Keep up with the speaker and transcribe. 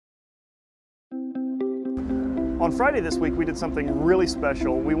On Friday this week, we did something really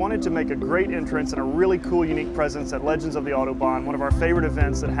special. We wanted to make a great entrance and a really cool, unique presence at Legends of the Autobahn, one of our favorite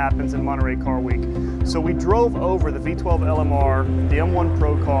events that happens in Monterey Car Week. So we drove over the V12 LMR, the M1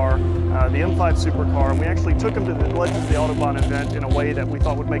 Pro car, the M5 Supercar, and we actually took them to the Legends of the Autobahn event in a way that we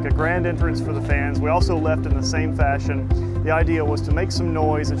thought would make a grand entrance for the fans. We also left in the same fashion. The idea was to make some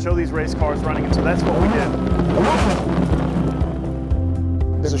noise and show these race cars running, and so that's what we did.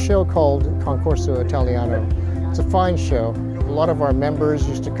 There's a show called Concorso Italiano. It's a fine show. A lot of our members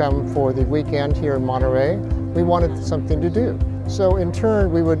used to come for the weekend here in Monterey. We wanted something to do. So in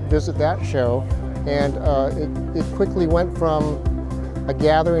turn, we would visit that show, and it quickly went from a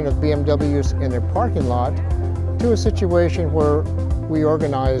gathering of BMWs in their parking lot to a situation where we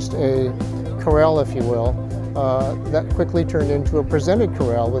organized a corral, if you will, that quickly turned into a presented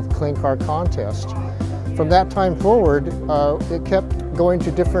corral with clean car contest. From that time forward, it kept going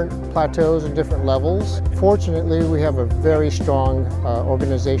to different plateaus and different levels. Fortunately, we have a very strong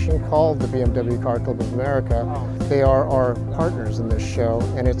organization called the BMW Car Club of America. They are our partners in this show,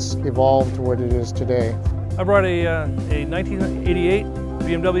 and it's evolved to what it is today. I brought a 1988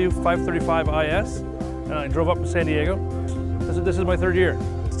 BMW 535 IS, and I drove up to San Diego. This is my third year.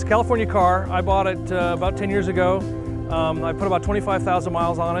 It's a California car. I bought it about 10 years ago. I put about 25,000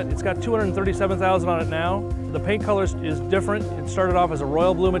 miles on it. It's got 237,000 on it now. The paint color is different. It started off as a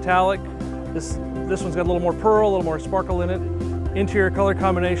royal blue metallic. This one's got a little more pearl, a little more sparkle in it. Interior color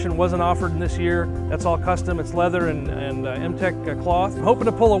combination wasn't offered this year. That's all custom. It's leather and M-Tech cloth. I'm hoping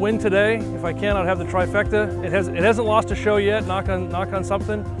to pull a win today. If I can, I'd have the trifecta. It hasn't lost a show yet. Knock on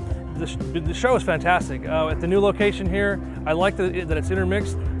something. The show is fantastic. At the new location here, I like that it's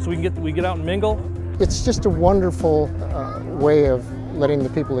intermixed, so we get out and mingle. It's just a wonderful way of letting the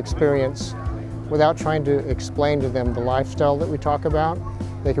people experience without trying to explain to them the lifestyle that we talk about.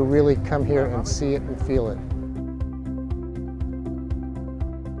 They can really come here and see it and feel it.